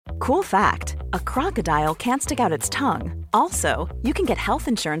Cool fact, a crocodile can't stick out its tongue. Also, you can get health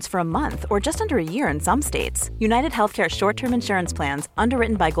insurance for a month or just under a year in some states. United Healthcare short-term insurance plans,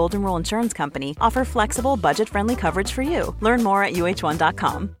 underwritten by Golden Rule Insurance Company, offer flexible, budget-friendly coverage for you. Learn more at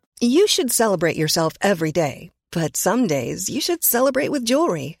uh1.com. You should celebrate yourself every day, but some days you should celebrate with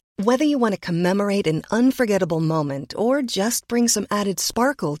jewelry. Whether you want to commemorate an unforgettable moment or just bring some added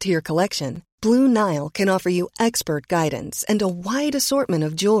sparkle to your collection, Blue Nile can offer you expert guidance and a wide assortment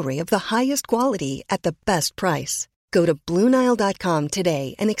of jewelry of the highest quality at the best price. Go to BlueNile.com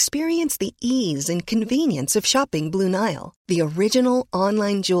today and experience the ease and convenience of shopping Blue Nile, the original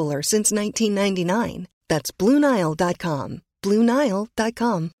online jeweler since 1999. That's BlueNile.com.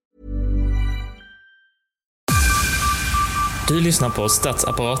 BlueNile.com. Du lyssnar på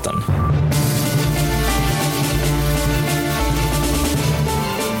Statsapparaten.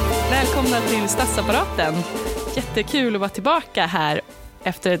 Välkomna till Statsapparaten. Jättekul att vara tillbaka här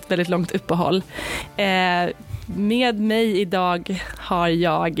efter ett väldigt långt uppehåll. Med mig idag har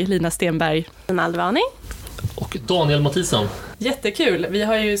jag Lina Stenberg, Aldvani och Daniel Mathisen. Jättekul. Vi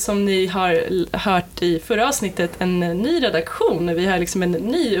har ju, som ni har hört i förra avsnittet, en ny redaktion. Vi har liksom en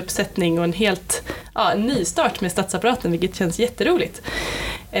ny uppsättning och en ny start med Statsapparaten, vilket känns jätteroligt.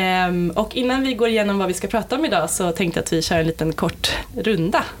 Och innan vi går igenom vad vi ska prata om idag så tänkte jag att vi kör en liten kort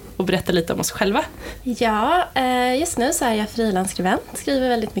runda och berätta lite om oss själva. Ja, just nu så är jag frilansskribent. Skriver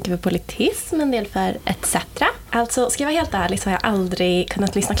väldigt mycket för politism, en del för ETC. Alltså, ska jag vara helt ärlig så har jag aldrig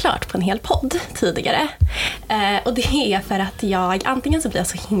kunnat lyssna klart på en hel podd tidigare. Och det är för att jag antingen så blir jag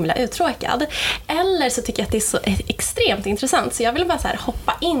så himla uttråkad eller så tycker jag att det är så extremt intressant så jag vill bara så här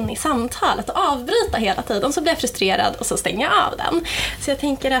hoppa in i samtalet och avbryta hela tiden, så blir jag frustrerad och så stänger jag av den. Så jag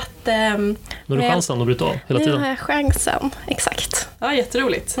tänker att... Nu har du chansen att bryta av hela tiden. Nu har jag chansen, exakt. Ja,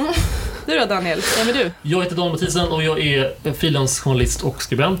 jätteroligt. Du då Daniel, vem är du? Jag heter Daniel Mathisen och jag är frilansjournalist och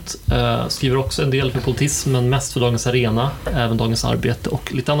skribent. Skriver också en del för politism, men mest för Dagens Arena, även Dagens Arbete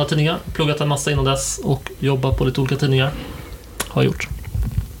och lite andra tidningar. Pluggat en massa innan dess och jobbar på lite olika tidningar. Har gjort.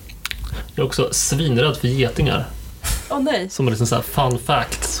 Jag är också svinrädd för getingar. Nej. Som är liksom så här fun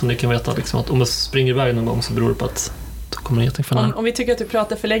fact, som ni kan veta liksom, att om jag springer iväg någon gång så beror det på att då kommer en geting för nära. Om vi tycker att du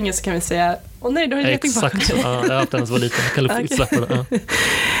pratar för länge så kan vi säga nej, du har en geting bakom. Exakt, jag har haft den som var liten. Kan du släppa det?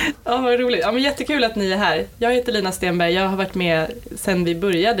 Ja, vad roligt. Ja, men jättekul att ni är här. Jag heter Lina Stenberg. Jag har varit med sedan vi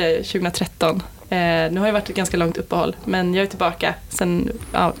började 2013. Nu har jag varit ett ganska långt uppehåll, men jag är tillbaka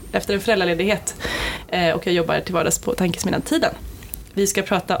efter en föräldraledighet och jag jobbar till vardags på Tankesmedjan-tiden. Vi ska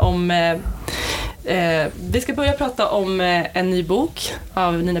börja prata om en ny bok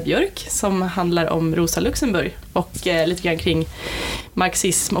av Nina Björk som handlar om Rosa Luxemburg och lite grann kring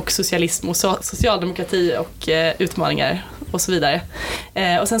marxism och socialism och socialdemokrati och utmaningar och så vidare.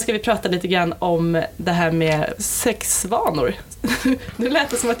 Och sen ska vi prata lite grann om det här med sexvanor. Nu lät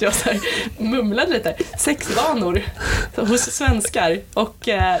det som att jag så här mumlade lite. Sexvanor hos svenskar. Och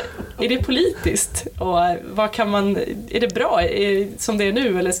är det politiskt? Och är det bra som det är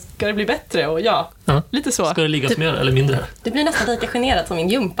nu eller ska det bli bättre? Och lite så. Ska det liggas mer eller mindre? Du blir nästan lika generad som min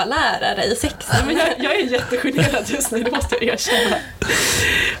gympalärare i sex. Men jag är jättegenerad just nu, det måste jag erkänna.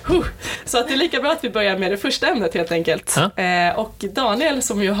 Så att det är lika bra att vi börjar med det första ämnet helt enkelt. Och Daniel,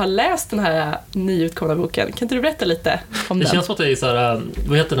 som ju har läst den här nyutkomna boken, kan inte du berätta lite om den? Det känns som att det är så här,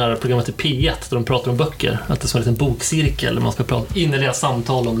 vad heter det här programmet i P1 där de pratar om böcker? Att det är som en liten bokcirkel där man ska prata innerliga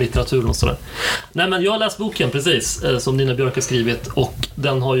samtal om litteratur och sådär. Nej, men jag har läst boken precis som Nina Björk har skrivit och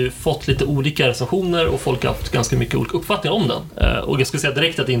den har ju fått lite olika recensioner och folk har haft ganska mycket olika uppfattningar om den. Och jag skulle säga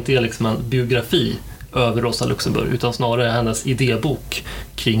direkt att det inte är liksom en biografi över Rosa Luxemburg utan snarare hennes idébok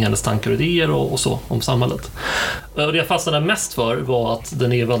kring hennes tankar och idéer och så om samhället. Och det jag fastnade mest för var att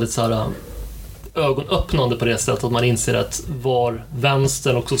den är väldigt så här ögonöppnande på det sättet att man inser att var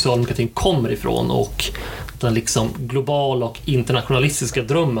vänstern och socialdemokratin kommer ifrån och den liksom globala och internationalistiska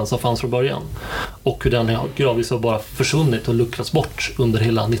drömmen som fanns från början och hur den har gradvis bara försvunnit och luckrats bort under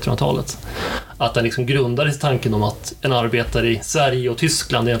hela 1900-talet. Att den liksom grundades i tanken om att en arbetare i Sverige och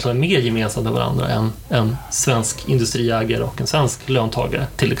Tyskland egentligen är mer gemensamt med varandra än en svensk industriägare och en svensk löntagare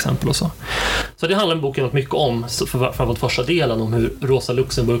till exempel och så. Så det handlar boken mycket om, framförallt första delen, om hur Rosa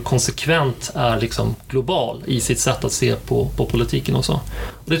Luxemburg konsekvent är liksom global i sitt sätt att se på politiken och så.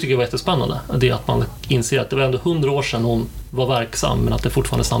 Och det tycker jag var jättespännande, det är att man inser att det var ändå 100 år sedan hon var verksam men att det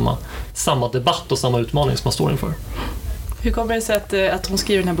fortfarande är samma debatt och samma utmaning som man står inför. Hur kommer det sig att hon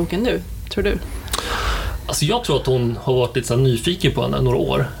skriver den här boken nu, tror du? Alltså jag tror att hon har varit lite så nyfiken på henne några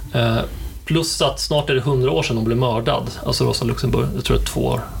år. Plus att snart är det 100 år sedan hon blev mördad. Alltså Rosa Luxemburg, jag tror det är 2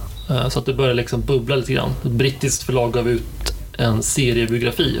 år. Så att det börjar liksom bubbla lite grann. Ett brittiskt förlag gav ut en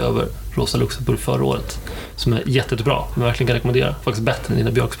seriebiografi över Rosa Luxemburg förra året som är jättebra, men verkligen kan rekommendera. Faktiskt bättre än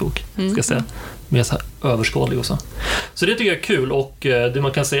Nina Björks bok, ska jag säga. Mer så här överskådlig och så. Så det tycker jag är kul, och det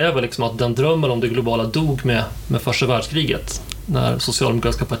man kan säga är väl liksom att den drömmen om det globala dog med första världskriget, när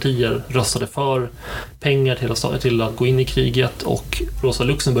socialdemokratiska partier röstade för pengar till att gå in i kriget, och Rosa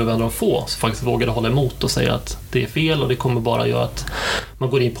Luxemburg var en av de få som faktiskt vågade hålla emot och säga att det är fel och det kommer bara göra att man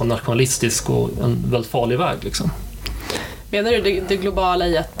går in på en nationalistisk och en väldigt farlig väg liksom. Menar du det globala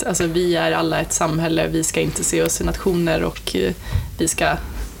i att alltså, vi är alla ett samhälle, vi ska inte se oss i nationer och vi ska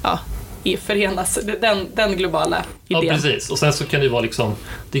förenas, den globala idén? Ja, precis. Och sen så kan det vara liksom,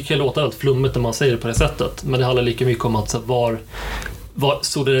 det kan låta väldigt flummigt när man säger det på det sättet, men det handlar lika mycket om att var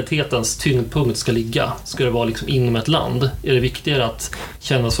solidaritetens tyngdpunkt ska ligga. Ska det vara liksom inom ett land? Är det viktigare att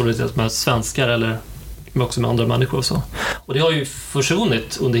känna solidaritet med svenskar eller också med andra människor och så? Och det har ju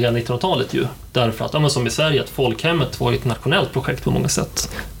försvunnit under hela 1900-talet ju. Därför att, som i Sverige, att folkhemmet var ett nationellt projekt på många sätt.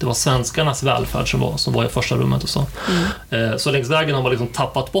 Det var svenskarnas välfärd som var i första rummet och så. Så längs vägen har man liksom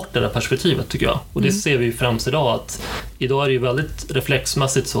tappat bort det där perspektivet, tycker jag. Och det ser vi ju främst idag, att idag är det ju väldigt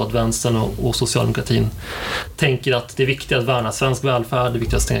reflexmässigt så att vänstern och socialdemokratin tänker att det är viktigt att värna svensk välfärd, det är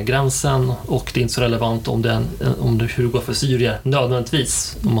viktigt att stänga gränsen, och det är inte så relevant om hur det går för Syrier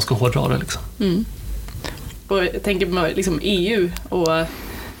nödvändigtvis, om man ska hårdra det liksom. Och jag tänker på liksom EU och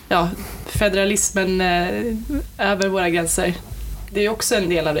federalismen över våra gränser. Det är också en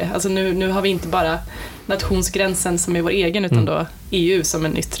del av det. Alltså nu har vi inte bara nationsgränsen som är vår egen, utan då EU som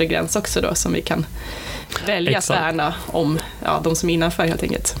en yttre gräns också då, som vi kan välja att värna om de som är innanför helt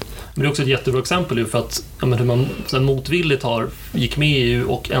enkelt. Men det är också ett jättebra exempel för att hur man motvilligt gick med i EU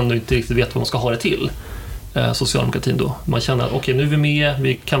och ändå inte riktigt vet vad man ska ha det till. Socialdemokratin då. Man känner att okej, nu är vi med,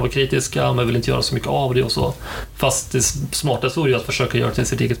 vi kan vara kritiska, men vill inte göra så mycket av det och så. Fast det smartaste vore ju att försöka göra till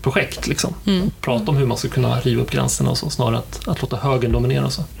sitt eget projekt liksom. Prata om hur man ska kunna riva upp gränserna och så, snarare att låta högern dominera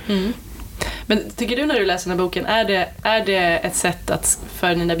och så. Men tycker du när du läser den här boken, är det ett sätt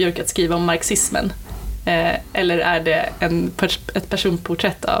för Nina Björk att skriva om marxismen? Eller är det ett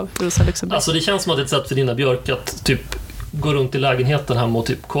personporträtt av Rosa Luxemburg? Alltså det känns som att det är ett sätt för Nina Björk att typ gå runt i lägenheten hemma och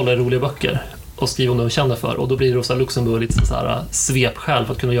typ kolla roliga böcker och skriva om det hon känner för, och då blir Rosa Luxemburg lite så här svepskäl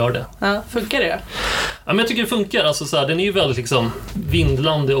för att kunna göra det. Ja, funkar det? Ja, men jag tycker det funkar. Alltså, så här, den är ju väldigt liksom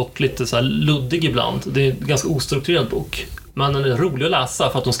vindlande och lite så här luddig ibland. Det är en ganska ostrukturerad bok. Men den är rolig att läsa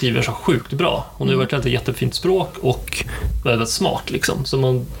för att hon skriver så sjukt bra. Hon har varit ett jättefint språk och väldigt smart liksom. Så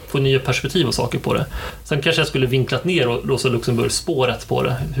man får nya perspektiv och saker på det. Sen kanske jag skulle vinklat ner Rosa Luxemburg spåret på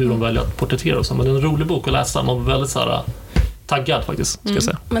det, hur hon väljer att porträttera och så. Men det är en rolig bok att läsa. Man var väldigt så här taggad faktiskt, ska jag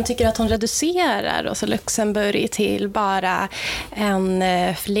säga. Man tycker att hon reducerar Rosa Luxemburg till bara en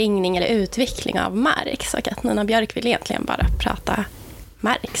förlängning eller utveckling av Marx, och att Nina Björk vill egentligen bara prata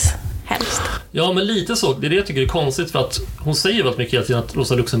Marx helst. Ja, men lite så. Det är det jag tycker är konstigt, för att hon säger väldigt mycket hela tiden att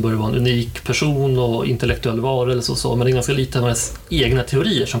Rosa Luxemburg var en unik person och intellektuell varelse och så, men det är ganska lite av hennes egna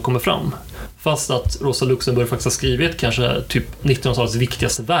teorier som kommer fram. Fast att Rosa Luxemburg faktiskt har skrivit kanske typ 1900-talets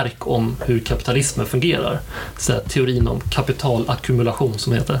viktigaste verk om hur kapitalismen fungerar. Så här, teorin om kapitalackumulation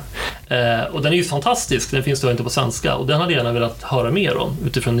som heter. Och den är ju fantastisk, den finns då inte på svenska, och den hade jag gärna velat höra mer om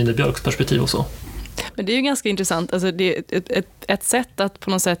utifrån Nina Björks perspektiv och så. Men det är ju ganska intressant. Alltså det är ett sätt att på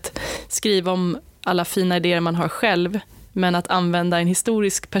något sätt skriva om alla fina idéer man har själv, men att använda en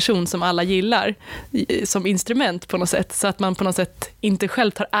historisk person som alla gillar som instrument på något sätt, så att man på något sätt inte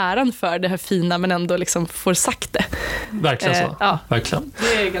själv tar äran för det här fina, men ändå liksom får sagt det. Verkligen så. Ja, verkligen.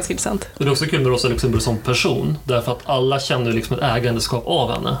 Det är ganska intressant. Och det är också kul med Rosa Luxemburg som person, därför att alla känner liksom ett ägandeskap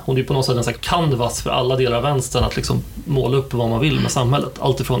av henne. Hon är på något sätt en sån här canvas för alla delar av vänstern att liksom måla upp vad man vill med samhället.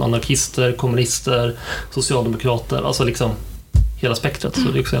 Allt ifrån anarkister, kommunister, socialdemokrater, alltså liksom hela spektrat, så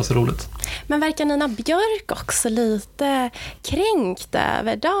det är också ganska roligt. Men verkar Nina Björk också lite kränkt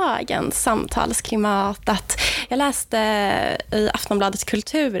över dagens samtalsklimat? Att jag läste i Aftonbladets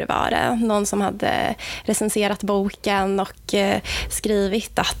kultur, var det någon som hade recenserat boken och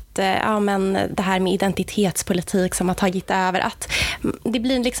skrivit att men det här med identitetspolitik som har tagit över, att det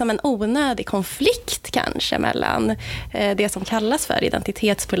blir liksom en onödig konflikt kanske mellan det som kallas för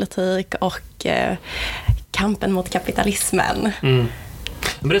identitetspolitik och kampen mot kapitalismen.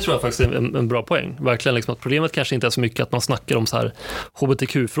 Men det tror jag faktiskt är en bra poäng. Verkligen liksom att problemet kanske inte är så mycket att man snackar om så här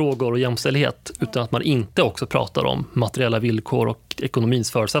HBTQ-frågor och jämställdhet, utan att man inte också pratar om materiella villkor och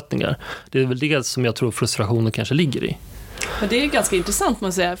ekonomins förutsättningar. Det är väl det som jag tror frustrationen kanske ligger i. Men det är ganska intressant,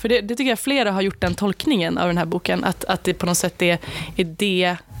 måste jag säga. För det tycker jag flera har gjort den tolkningen av den här boken. Att det på något sätt är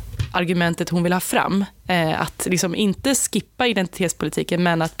det argumentet hon vill ha fram. Att liksom inte skippa identitetspolitiken,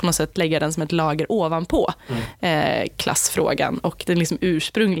 men att på något sätt lägga den som ett lager ovanpå klassfrågan och den liksom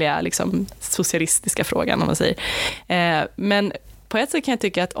ursprungliga liksom socialistiska frågan, om man säger. Men på ett sätt kan jag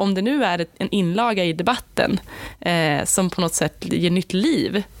tycka att om det nu är en inlaga i debatten som på något sätt ger nytt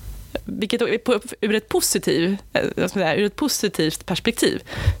liv, vilket ur ett positivt perspektiv,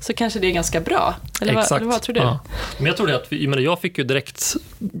 så kanske det är ganska bra. Eller vad tror du? Ja. Men jag tror det att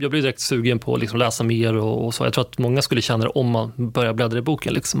jag blev direkt sugen på att liksom läsa mer och så. Jag tror att många skulle känna det om man börjar bläddra i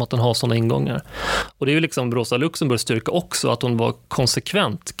boken, liksom, att den har sådana ingångar. Och det är ju liksom Rosa Luxemburgs styrka också, att hon var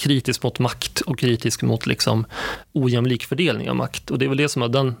konsekvent kritisk mot makt och kritisk mot liksom ojämlik fördelning av makt. Och det är väl det som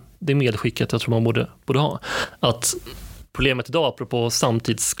är det medskicket jag tror man borde ha. Att problemet idag apropå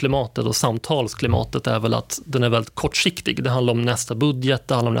samtidsklimatet och samtalsklimatet är väl att den är väldigt kortsiktig. Det handlar om nästa budget,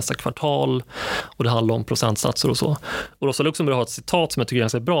 det handlar om nästa kvartal och det handlar om procentsatser och så. Och Rosa Luxemburg har ett citat som jag tycker är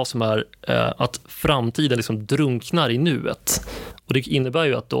ganska bra, som är att framtiden liksom drunknar i nuet. Och det innebär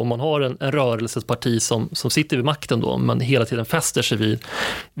ju att då, om man har en rörelse, ett parti som sitter vid makten då, men hela tiden fäster sig vid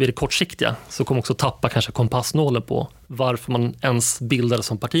det kortsiktiga, så kommer också tappa kanske kompassnålen på varför man ens bildade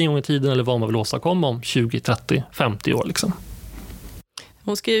som parti en gång i tiden, eller vad man vill åstadkomma om 20, 30, 50 år liksom.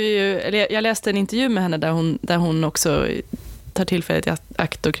 Hon skriver ju, eller jag läste en intervju med henne där hon också tar tillfället i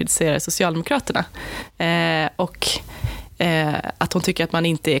akt och kritiserar Socialdemokraterna. Att hon tycker att man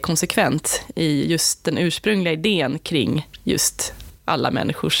inte är konsekvent i just den ursprungliga idén kring just alla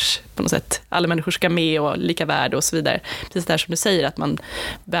människor ska med och lika värde och så vidare. Precis där som du säger, att man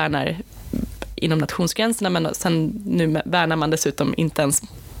värnar inom nationsgränserna, men sen nu värnar man dessutom inte ens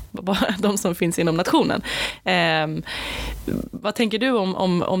bara de som finns inom nationen. Vad tänker du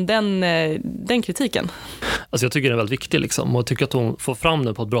om den kritiken? Alltså jag tycker den är väldigt viktig liksom, och jag tycker att hon får fram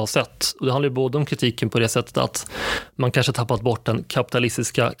den på ett bra sätt. Och det handlar ju både om kritiken på det sättet att man kanske tappat bort den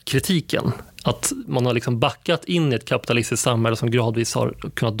kapitalistiska kritiken. Att man har liksom backat in i ett kapitalistiskt samhälle som gradvis har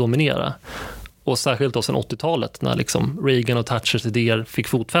kunnat dominera. Och särskilt då sedan 80-talet när liksom Reagan och Thatchers idéer fick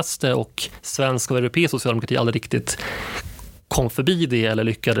fotfäste och svensk och europeisk socialdemokrati aldrig riktigt kom förbi det eller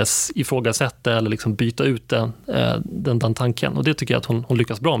lyckades ifrågasätta eller liksom byta ut den tanken. Och det tycker jag att hon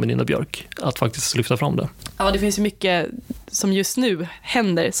lyckas bra med, Nina Björk, att faktiskt lyfta fram det. Ja, det finns ju mycket som just nu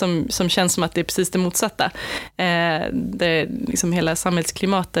händer som känns som att det är precis det motsatta. Det liksom hela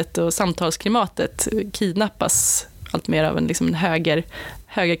samhällsklimatet och samtalsklimatet kidnappas allt mer av en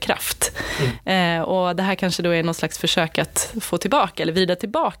högerkraft. Och det här kanske då är någon slags försök att få tillbaka eller vrida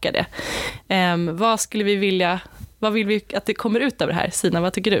tillbaka det. Vad vill vi att det kommer ut av det här? Sina,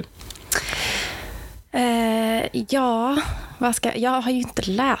 vad tycker du? Jag har ju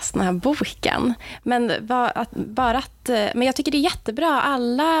inte läst den här boken, men men jag tycker det är jättebra,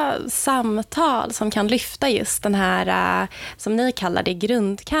 alla samtal som kan lyfta just den här, som ni kallar det,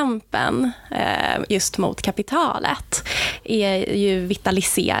 grundkampen just mot kapitalet, är ju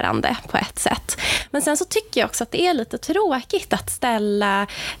vitaliserande på ett sätt. Men sen så tycker jag också att det är lite tråkigt att ställa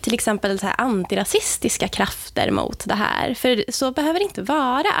till exempel så här antirasistiska krafter mot det här, för så behöver det inte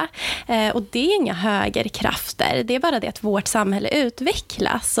vara. Och det är inga högerkrafter, det är bara det att vårt samhälle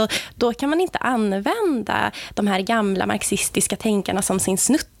utvecklas, och då kan man inte använda de här gamla marxistiska tänkarna som sin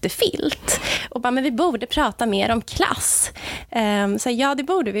snuttefilt och bara, men vi borde prata mer om klass. Så ja, det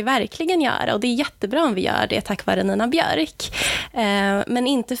borde vi verkligen göra, och det är jättebra om vi gör det tack vare Nina Björk, men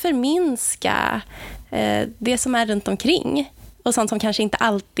inte förminska det som är runt omkring och sånt som kanske inte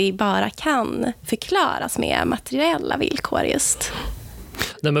alltid bara kan förklaras med materiella villkor just.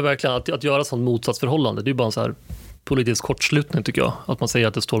 Nej, men verkligen att göra sånt motsatsförhållande, det är ju bara en så här politisk kortslutning tycker jag, att man säger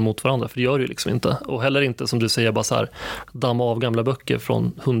att det står mot varandra, för det gör det ju liksom inte. Och heller inte, som du säger, bara så här damma av gamla böcker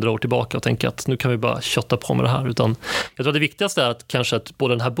från 100 år tillbaka och tänka att nu kan vi bara kötta på med det här, utan jag tror att det viktigaste är att kanske att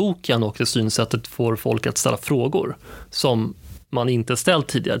både den här boken och det synsättet får folk att ställa frågor som man inte ställt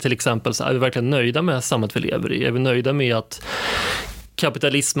tidigare. Till exempel, så är vi verkligen nöjda med samhället vi lever i? Är vi nöjda med att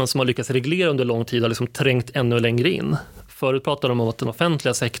kapitalismen som har lyckats reglera under lång tid har liksom trängt ännu längre in? Förut pratade de om att den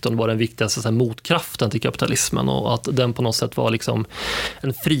offentliga sektorn var den viktigaste så här, motkraften till kapitalismen, och att den på något sätt var liksom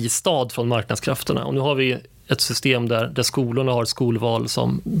en fristad från marknadskrafterna. Och nu har vi ett system där skolorna har ett skolval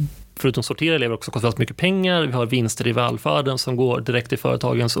som förutom sortera elever också kostar mycket pengar. Vi har vinster i välfärden som går direkt i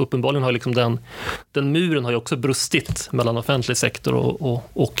företagen. Så uppenbarligen har liksom den muren har ju också brustit mellan offentlig sektor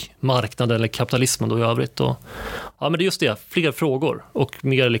och marknaden eller kapitalismen då i övrigt. Och, ja, men det är just det. Fler frågor och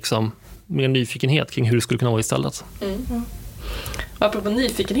mer nyfikenhet kring hur det skulle kunna vara istället. Mm. Apropå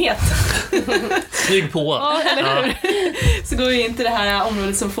nyfikenhet. Snygg på. Ja, eller hur? Ja. Så går vi in till det här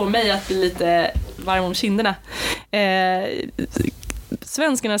området som får mig att bli lite varm om kinderna.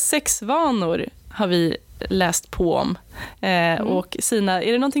 Svenskarnas sexvanor har vi läst på om. Och Sina,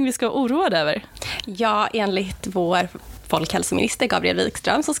 är det någonting vi ska vara oroade över? Ja, enligt vår folkhälsominister Gabriel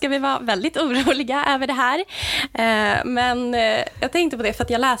Wikström så ska vi vara väldigt oroliga över det här. Men jag tänkte på det för att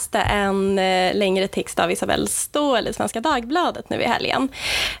jag läste en längre text av Isabelle Ståhl i Svenska Dagbladet nu i helgen.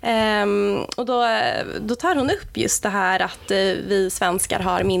 Och då tar hon upp just det här att vi svenskar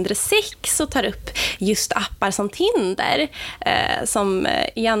har mindre sex och tar upp just appar som Tinder som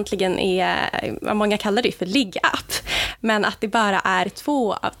egentligen är, många kallar det för liggapp, men att det bara är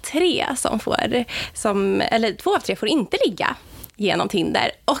 2 av 3 eller 2 av 3 får inte ligga genom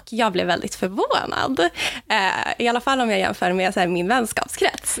Tinder. Och jag blev väldigt förvånad. I alla fall om jag jämför med så här, min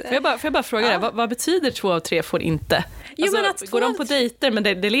vänskapskrets. Får jag bara fråga dig, vad betyder 2 av 3 får inte? Alltså, men att går de på dejter men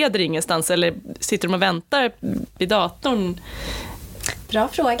det leder ingenstans, eller sitter de och väntar vid datorn? Bra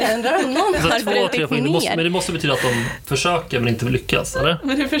fråga. Undrar om någon har fördjupit ner. Men det måste betyda att de försöker men inte lyckas, eller?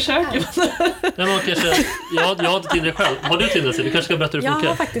 Men hur försöker man? Nej, men kanske, jag har Tinder själv. Har du Tinder? Du kanske ska berätta hur det funkar.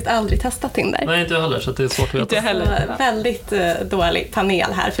 Jag har faktiskt aldrig testat Tinder. Nej, inte jag heller, så det är svårt att veta. Inte heller. Väldigt dålig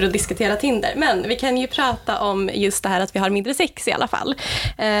panel här för att diskutera Tinder. Men vi kan ju prata om just det här att vi har mindre sex i alla fall.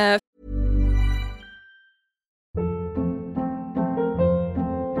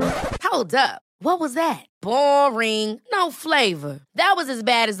 Hold up. What was that? Boring. No flavor. That was as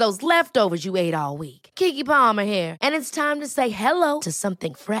bad as those leftovers you ate all week. Keke Palmer here, and it's time to say hello to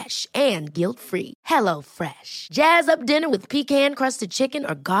something fresh and guilt-free. Hello Fresh. Jazz up dinner with pecan-crusted chicken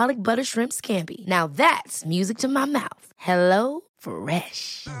or garlic butter shrimp scampi. Now that's music to my mouth. Hello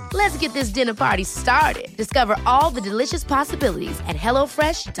Fresh. Let's get this dinner party started. Discover all the delicious possibilities at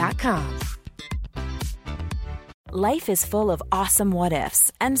hellofresh.com. Life is full of awesome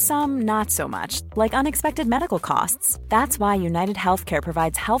what-ifs, and some not so much, like unexpected medical costs. That's why United Healthcare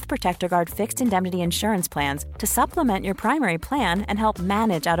provides Health Protector Guard fixed indemnity insurance plans to supplement your primary plan and help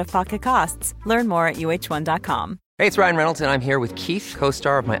manage out-of-pocket costs. Learn more at uh1.com. Hey, it's Ryan Reynolds, and I'm here with Keith,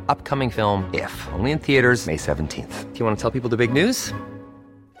 co-star of my upcoming film, If, only in theaters May 17th. Do you want to tell people the big news?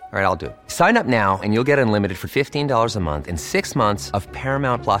 All right, I'll do it. Sign up now and you'll get unlimited for $15 a month and 6 months of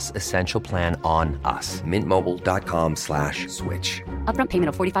Paramount Plus Essential Plan on us. MintMobile.com/switch. Upfront payment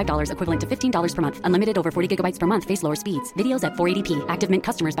of $45 equivalent to $15 per month. Unlimited over 40 gigabytes per month. Face lower speeds. Videos at 480p. Active Mint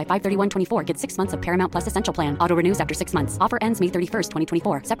customers by 531.24 get 6 months of Paramount Plus Essential Plan. Auto renews after 6 months. Offer ends May 31st,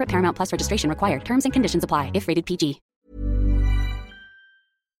 2024. Separate Paramount Plus registration required. Terms and conditions apply if rated PG.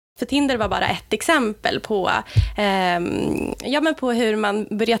 För Tinder var bara ett exempel på, på hur man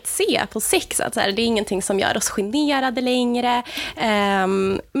börjat se på sex. Att så här, det är ingenting som gör oss generade längre.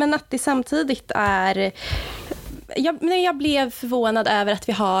 Men att det samtidigt är... Jag blev förvånad över att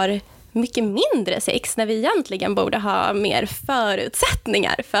vi har mycket mindre sex när vi egentligen borde ha mer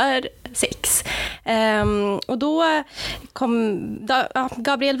förutsättningar för sex. Och då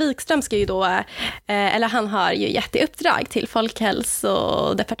Gabriel Wikström ska ju då, han har ju gett i uppdrag till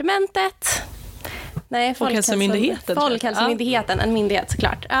Folkhälsodepartementet. Nej, Folkhälsomyndigheten, en myndighet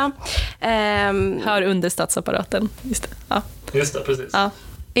såklart. Ja. Hör under statsapparaten. Just det. Ja. Just det, precis. Ja.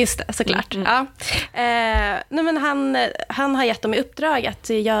 Just det, såklart. Ja. Men han har gett dem i uppdrag att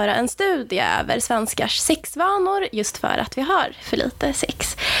göra en studie över svenskars sexvanor just för att vi har för lite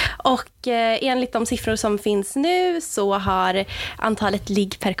sex. Och enligt de siffror som finns nu så har antalet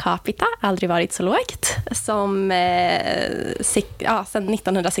ligg per capita aldrig varit så lågt som sedan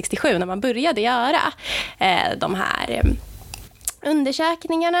 1967 när man började göra de här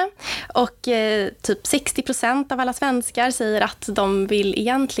undersökningarna, och typ 60% av alla svenskar säger att de vill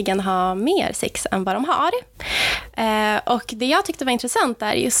egentligen ha mer sex än vad de har. Och det jag tyckte var intressant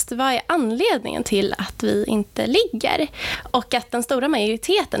är just vad är anledningen till att vi inte ligger, och att den stora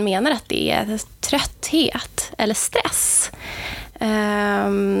majoriteten menar att det är trötthet eller stress.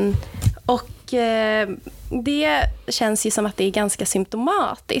 Och det känns ju som att det är ganska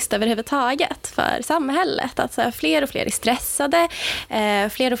symptomatiskt överhuvudtaget för samhället. Alltså fler och fler är stressade,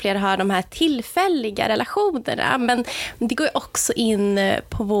 fler och fler har de här tillfälliga relationerna, men det går också in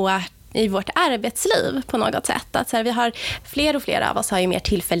i vårt arbetsliv på något sätt. Att så här, vi har fler och fler av oss har ju mer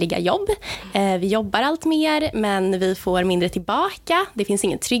tillfälliga jobb. Vi jobbar allt mer, men vi får mindre tillbaka. Det finns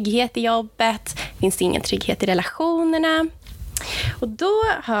ingen trygghet i jobbet, det finns ingen trygghet i relationerna. Och då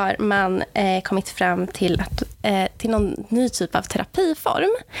har man kommit fram till någon ny typ av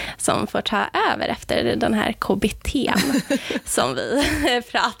terapiform som får ta över efter den här KBT:n som vi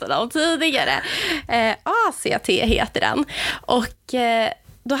pratade om tidigare. ACT heter den. Och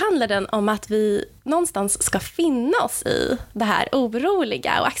då handlar den om att vi någonstans ska finna oss i det här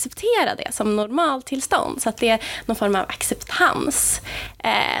oroliga och acceptera det som normaltillstånd. Så att det är någon form av acceptans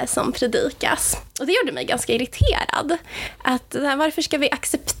som predikas. Och det gjorde mig ganska irriterad. Att, varför ska vi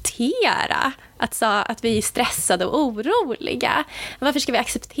acceptera att vi är stressade och oroliga? Varför ska vi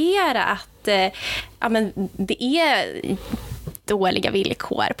acceptera att det är dåliga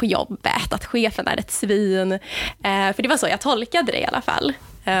villkor på jobbet, att chefen är ett svin? För det var så jag tolkade det i alla fall.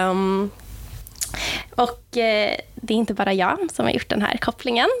 Och det är inte bara jag som har gjort den här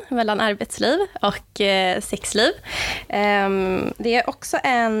kopplingen mellan arbetsliv och sexliv. Det är också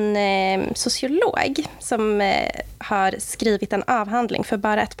en sociolog som har skrivit en avhandling för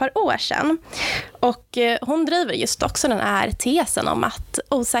bara ett par år sedan. Och hon driver just också den här tesen om att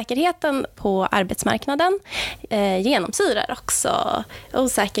osäkerheten på arbetsmarknaden genomsyrar också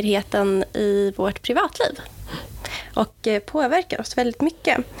osäkerheten i vårt privatliv. Och påverkar oss väldigt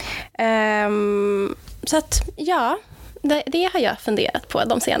mycket. Så att, ja, det har jag funderat på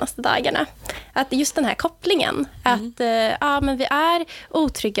de senaste dagarna. Att just den här kopplingen. Att men vi är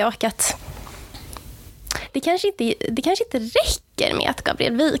otrygga och att det kanske inte räcker med att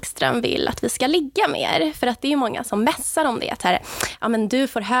Gabriel Wikström vill att vi ska ligga mer. För att det är ju många som mässar om det. Att här, men du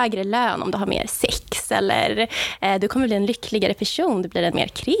får högre lön om du har mer sex. Eller du kommer bli en lyckligare person. Du blir en mer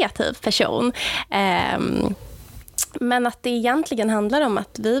kreativ person. Men att det egentligen handlar om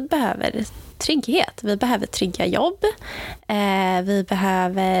att vi behöver trygghet. Vi behöver trygga jobb. Vi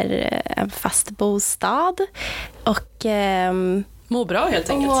behöver en fast bostad. Och må bra helt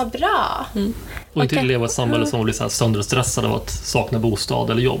enkelt. Må bra. Och inte leva i ett samhälle som blir så här sönderstressad av att sakna bostad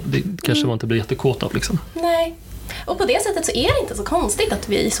eller jobb. Det kanske man inte blir jättekåt av liksom. Nej. Och på det sättet så är det inte så konstigt att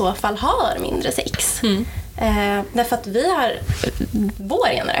vi i så fall har mindre sex. Därför att vi har, vår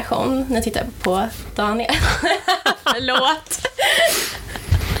generation, nu tittar jag på Daniel, förlåt.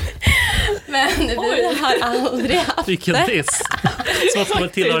 Men vi har aldrig haft vilken diss. Så att man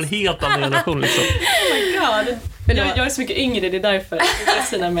tillhör en helt annan generation liksom. Oh my god. Jag är så mycket yngre, det är därför det är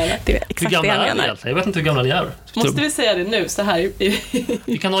exakt hur det jag menar. Jag vet inte hur gamla ni är. Måste vi säga det nu så här?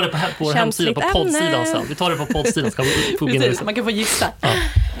 Vi kan ha det på vår hemsida, på poddsidan sen. Vi tar det på poddsidan. Man kan få gissa. Ja.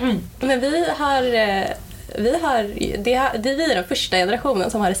 Men vi är den första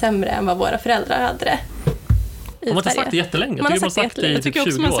generationen som har det sämre än vad våra föräldrar hade det. Man har inte sagt det jättelänge. Man har sagt det i typ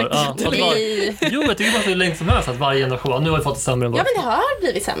 20 år. Jo, jag tycker bara att det är länge som helst att varje generation, nu har vi fått det sämre än vad. Ja, men det har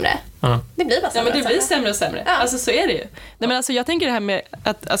blivit sämre. Det blir bara sämre. Ja, men det blir sämre och sämre. Ja. Alltså så är det ju. Nej, men alltså jag tänker det här med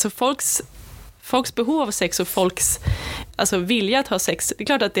att alltså folks behov av sex och folks vilja att ha sex, det är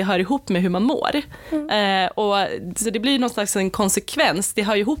klart att det hör ihop med hur man mår. Och så det blir någon slags en konsekvens. Det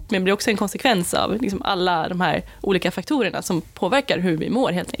hör ihop med, men det är också en konsekvens av liksom alla de här olika faktorerna som påverkar hur vi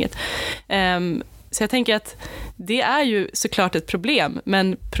mår helt enkelt. Så jag tänker att det är ju såklart ett problem,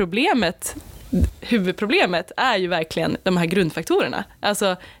 men huvudproblemet är ju verkligen de här grundfaktorerna.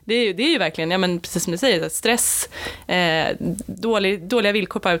 Alltså det är ju verkligen, ja men precis som du säger, stress, dåliga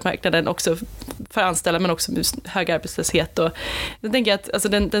villkor på arbetsmarknaden också för anställda, men också hög arbetslöshet. Och jag tänker att alltså,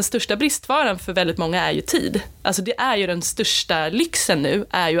 den största bristvaran för väldigt många är ju tid. Alltså det är ju den största lyxen nu,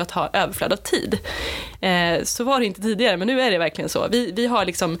 är ju att ha överflöd av tid. Så var det inte tidigare, men nu är det verkligen så. Vi har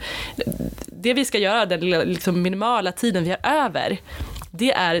liksom, det vi ska göra, den liksom minimala tiden vi har över,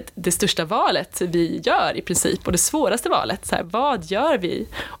 det är det största valet vi gör i princip, och det svåraste valet. Så här, vad gör vi?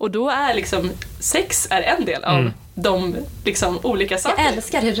 Och då är liksom sex är en del av de liksom olika saker. Jag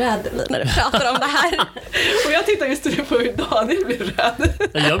älskar hur röd du blir när du pratar om det här. Och jag tittar just nu på hur Daniel blir röd.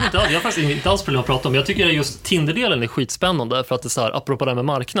 Jag har faktiskt inte alls problem att prata om. Jag tycker att just Tinder-delen är skitspännande, för att det är så här, apropå det med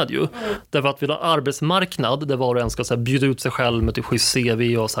marknad ju. Därför att vi har arbetsmarknad där var och en ska så här, bjuda ut sig själv med ett schysst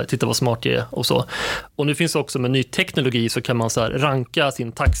CV och så här, titta vad smart jag är och så. Och nu finns det också med ny teknologi så kan man så här, ranka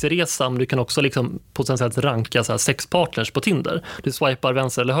sin taxiresa, men du kan också liksom på ett sätt ranka så här, sexpartners på Tinder. Du swipar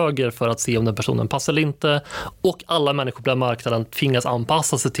vänster eller höger för att se om den personen passar eller inte, och alla människor på den marknaden tvingas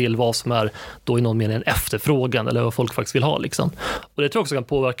anpassa sig till vad som är då i någon mening en efterfrågan eller vad folk faktiskt vill ha liksom. Och det tror jag också kan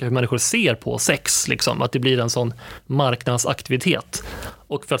påverka hur människor ser på sex liksom, att det blir en sån marknadsaktivitet.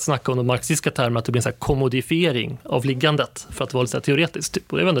 Och för att snacka om de marxistiska termer, att det blir en sån här kommodifiering av liggandet, för att vara lite så här teoretiskt.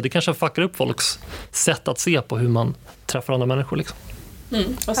 Och jag vet inte, det kanske fuckar upp folks sätt att se på hur man träffar andra människor liksom.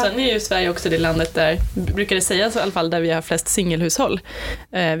 Och sen är ju Sverige också det landet där, brukar det sägas i alla fall, där vi har flest singelhushåll.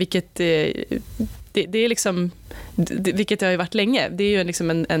 Vilket det är liksom, vilket det har ju varit länge. Det är ju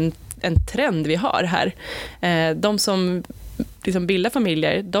liksom en trend vi har här. De som liksom bildar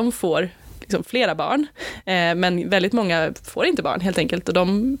familjer, de får liksom flera barn, men väldigt många får inte barn helt enkelt.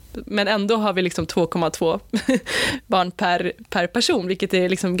 Men ändå har vi liksom 2,2 barn per person, vilket är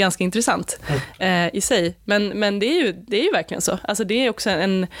liksom ganska intressant i sig. Men det är ju verkligen så. Alltså det är också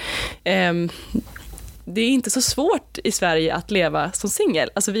det är inte så svårt i Sverige att leva som singel.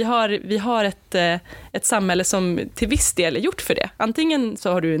 Alltså vi har ett samhälle som till viss del är gjort för det. Antingen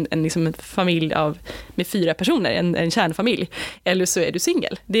så har du en familj med 4 personer, en kärnfamilj, eller så är du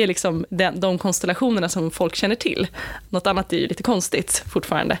singel. Det är liksom de konstellationerna som folk känner till. Något annat är ju lite konstigt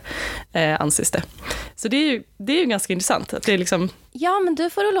fortfarande, anses det. Så det är ju ganska intressant. Att det är liksom... Ja, men du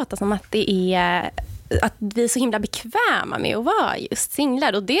får det låta som att det är... att vi är så himla bekväma med att vara just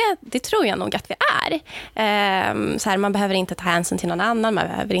singlar, och det tror jag nog att vi är. Så här, man behöver inte ta hänsyn till någon annan, man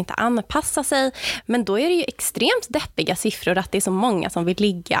behöver inte anpassa sig, men då är det ju extremt deppiga siffror att det är så många som vill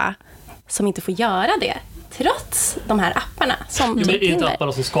ligga som inte får göra det, trots de här apparna som men är inte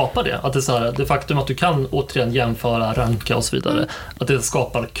apparna som skapar det? Att det är så här, det faktum att du kan återigen jämföra, ranka och så vidare, att det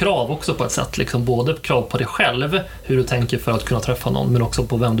skapar krav också på ett sätt, liksom både krav på dig själv, hur du tänker för att kunna träffa någon, men också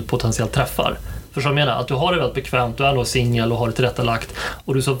på vem du potentiellt träffar. För jag menar att du har det väldigt bekvämt, du är nog singel och har det tillrättalagt,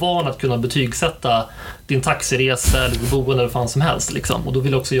 och du är så van att kunna betygsätta din taxiresa eller ditt boende eller fan som helst liksom. Och då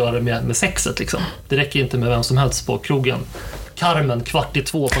vill du också göra det med sexet liksom. Det räcker inte med vem som helst på krogen, Carmen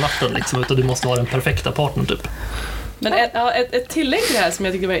 1:45 på natten liksom, utan du måste ha den perfekta partnern typ. Men ett tillägg till det här som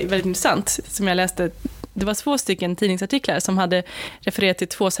jag tycker var väldigt intressant, som jag läste, det var 2 stycken tidningsartiklar som hade refererat till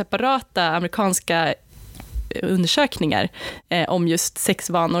 2 separata amerikanska undersökningar om just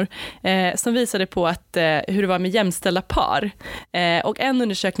sexvanor som visade på att hur det var med jämställda par. Och en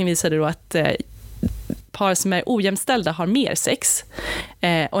undersökning visade då att par som är ojämställda har mer sex.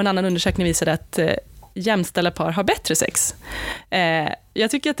 Och en annan undersökning visade att jämställda par har bättre sex.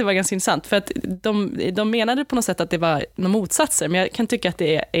 Jag tycker att det var ganska intressant, för att de menade på något sätt att det var några motsatser, men jag kan tycka att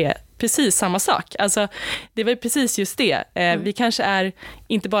det är precis samma sak. Alltså, det var precis just det. Vi kanske är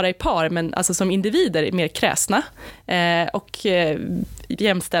inte bara i par, men alltså som individer mer kräsna och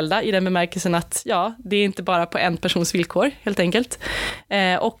jämställda i den bemärkelsen att det är inte bara på en persons villkor helt enkelt.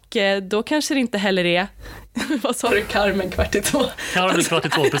 Och då kanske det inte heller är vad sa du, Carmen 1:45? Carmen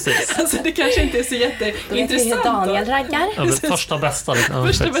 1:45, precis. Alltså det kanske inte är så jätteintressant. Daniel raggar. Ja, första bästa.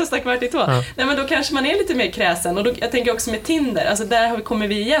 Första bästa 1:45. Ja. Nej, men då kanske man är lite mer kräsen. Och då, jag tänker också med Tinder, alltså där kommer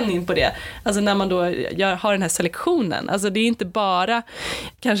vi igen in på det. Alltså när man då har den här selektionen. Alltså det är inte bara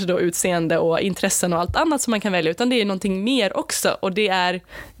kanske då utseende och intressen och allt annat som man kan välja, utan det är någonting mer också. Och det är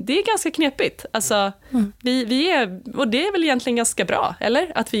ganska knepigt. Alltså vi är, och det är väl egentligen ganska bra,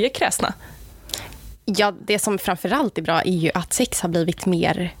 eller? Att vi är kräsna. Ja, det som framförallt är bra är ju att sex har blivit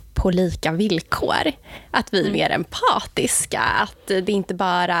mer på lika villkor. Att vi är mer empatiska. Att det inte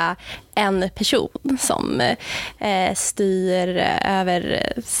bara en person som styr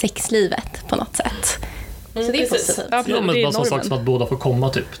över sexlivet på något sätt. Så det är positivt. Ja, men det är bara som sagt som att båda får komma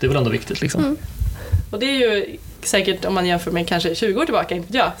typ. Det är väl ändå viktigt liksom. Och det är ju säkert, om man jämför med kanske 20 år tillbaka,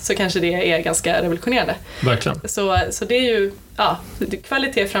 så kanske det är ganska revolutionerande. Verkligen. Så det är ju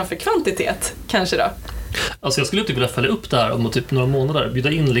kvalitet framför kvantitet kanske då. Alltså jag skulle inte vilja följa upp det här om typ några månader,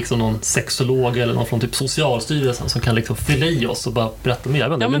 bjuda in liksom någon sexolog eller någon från typ Socialstyrelsen som kan liksom fylla i oss och bara berätta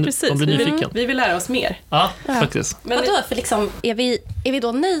mer. Ja, men precis. Vi vill lära oss mer. Ja, faktiskt. Men då, för liksom, är vi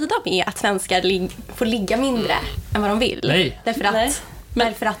då nöjda med att svenskar får ligga mindre än vad de vill? Nej.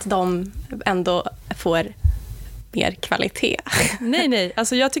 Därför att de ändå får mer kvalitet. Nej.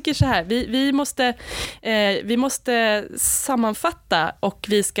 Alltså jag tycker så här. Vi måste sammanfatta, och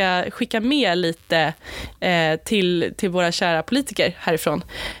vi ska skicka med lite till våra kära politiker härifrån.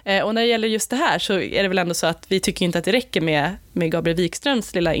 Och när det gäller just det här så är det väl ändå så att vi tycker inte att det räcker med Gabriel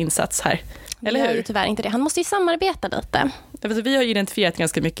Wikströms lilla insats här. Eller hur? Det är ju tyvärr inte det. Han måste ju samarbeta lite. Vi har identifierat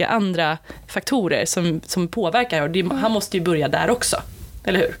ganska mycket andra faktorer som påverkar, och han måste ju börja där också.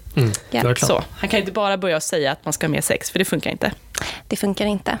 Eller hur? Så, han kan inte bara börja säga att man ska ha mer sex, för det funkar inte. Det funkar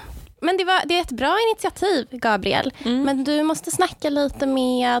inte. Men det är ett bra initiativ, Gabriel. Men du måste snacka lite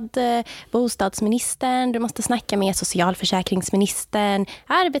med bostadsministern, du måste snacka med socialförsäkringsministern,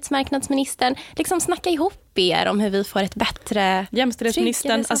 arbetsmarknadsministern. Liksom snacka ihop er om hur vi får ett bättre...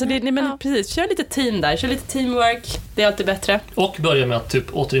 Jämställdhetsministern. Alltså precis, kör lite team där, kör lite teamwork. Det är alltid bättre. Och börja med att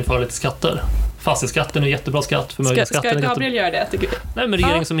typ återinföra lite skatter. Fastighetsskatten är en jättebra skatt. Ska Gabriel göra det? Nej, men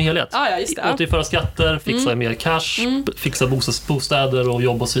regeringen som helhet. Ja, just det. Återinföra skatter, fixa mer cash, fixa bostäder och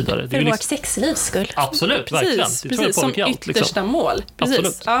jobb och så vidare. För vårt sexlivs skull. Absolut, precis, verkligen. Precis, som yttersta mål. Precis.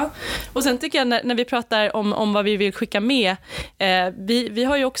 Absolut. Ja. Och sen tycker jag när vi pratar om vad vi vill skicka med, vi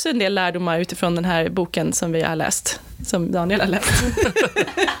har ju också en del lärdomar utifrån den här boken som vi har läst, som Daniel har läst.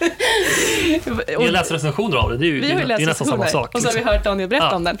 Vi läser recensioner av det, det är ju nästan samma sak. Och så har vi hört Daniel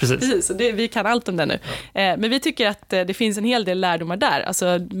berätta om den. Precis. Så vi kan allt om den nu. Men vi tycker att det finns en hel del lärdomar där.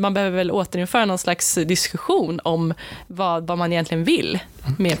 Alltså, man behöver väl återinföra någon slags diskussion om vad man egentligen vill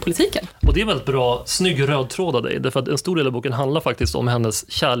med politiken. Och det är väldigt bra, snygg röd tråd av dig. Därför att en stor del av boken handlar faktiskt om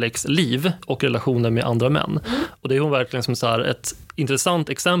hennes kärleksliv och relationer med andra män. Och det är hon verkligen som så här ett intressant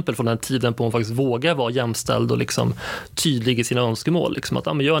exempel från den tiden på hon faktiskt vågar vara jämställd och liksom tydlig i sina önskemål. Liksom att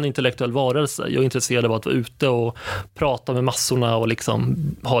jag är en intellektuell varelse. Jag är intresserad av att vara ute och prata med massorna och liksom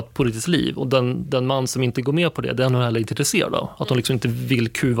ha ett politiskt liv. Och den man som inte går med på det, den är heller inte intresserad av. Att hon liksom inte vill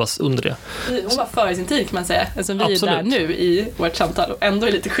kuvas under det. Hon var före sin tid kan man säga. Alltså, vi Absolut. är där nu i vårt samtal och ändå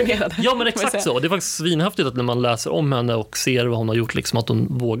är lite generade. Ja, men exakt så. Det är faktiskt svinhäftigt att när man läser om henne och ser vad hon har gjort, liksom, att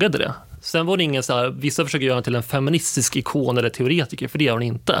hon vågade det. Sen var det ingen så här, vissa försöker göra henne till en feministisk ikon eller teoretiker, för det är hon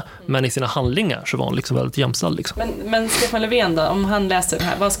inte. Men i sina handlingar så var hon liksom väldigt jämställd. Liksom. Men Stefan Löfven då, om han läser det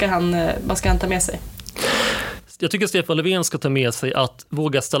här, vad ska han ta med sig? Jag tycker att Stefan Löfven ska ta med sig att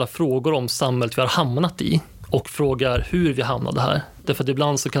våga ställa frågor om samhället vi har hamnat i och frågar hur vi hamnade här. Därför att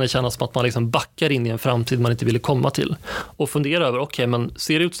ibland så kan det kännas som att man liksom backar in i en framtid man inte ville komma till. Och fundera över, okej, men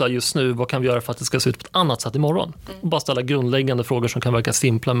ser det ut så här just nu, vad kan vi göra för att det ska se ut på ett annat sätt imorgon? Och bara ställa grundläggande frågor som kan verka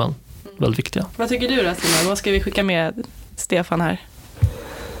simpla men väldigt viktiga. Vad tycker du då, Stina? Vad ska vi skicka med Stefan här?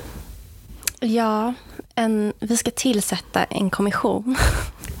 Ja, vi ska tillsätta en kommission.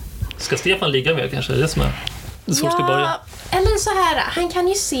 Ska Stefan ligga med kanske? Det som är svårt att börja. Eller så här, han kan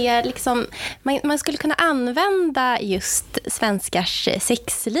ju se liksom, man skulle kunna använda just svenskars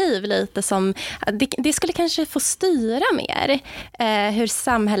sexliv lite som, det skulle kanske få styra mer hur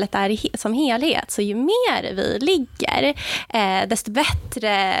samhället är som helhet. Så ju mer vi ligger, desto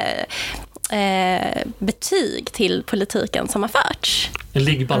bättre betyg till politiken som har förts. En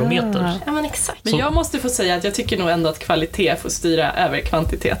liggbarometer. Ja, men exakt. Men jag måste få säga att jag tycker nog ändå att kvalitet får styra över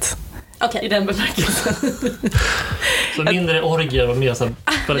kvantitet. Okay. I den bemärkelsen. Så mindre orgier och mer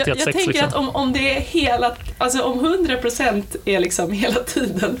kvalitetssex. Jag tänker liksom. att om det är hela, alltså om 100% är liksom hela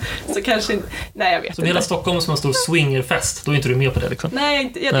tiden, så kanske, nej jag vet så inte. Hela Stockholm som en stor swingerfest, då är inte du med på det liksom?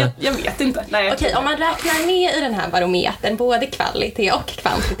 Nej, jag vet inte. Okej, om man räknar med i den här barometern både kvalitet och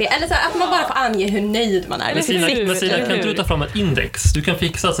kvantitet, eller så att man bara får ange hur nöjd man är. Men Sina, kan inte du ta fram ett index? Du kan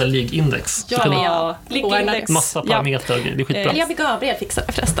fixa så här liggindex. Ja, liggindex. Massa parametrar, det är skitbra. Eller jag blir Gabriel fixar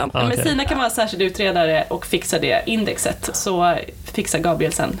det förresten. Okay. Men Sina kan vara särskild utredare och fixa det indexet, så fixar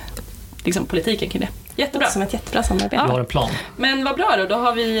Gabriel sen liksom politiken kring det. Jättebra. Som ett jättebra samarbete. Vi har en plan. Men vad bra då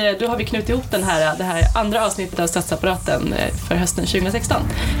har vi knutit ihop det här andra avsnittet av Statsapparaten för hösten 2016.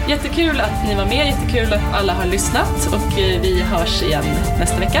 Jättekul att ni var med, jättekul att alla har lyssnat, och vi hörs igen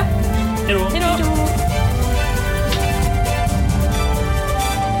nästa vecka. Hej då. Hej då.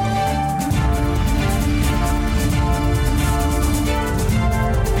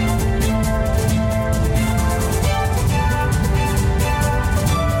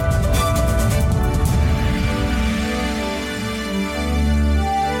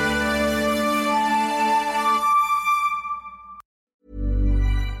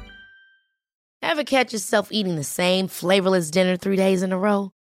 Ever catch yourself eating the same flavorless dinner 3 days in a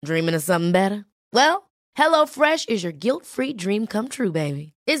row? Dreaming of something better? Well, HelloFresh is your guilt-free dream come true,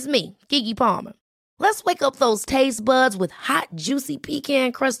 baby. It's me, Keke Palmer. Let's wake up those taste buds with hot, juicy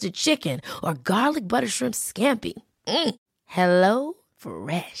pecan-crusted chicken or garlic butter shrimp scampi. Hello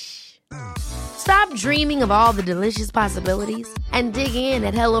Fresh. Stop dreaming of all the delicious possibilities and dig in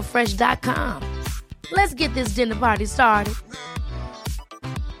at HelloFresh.com. Let's get this dinner party started.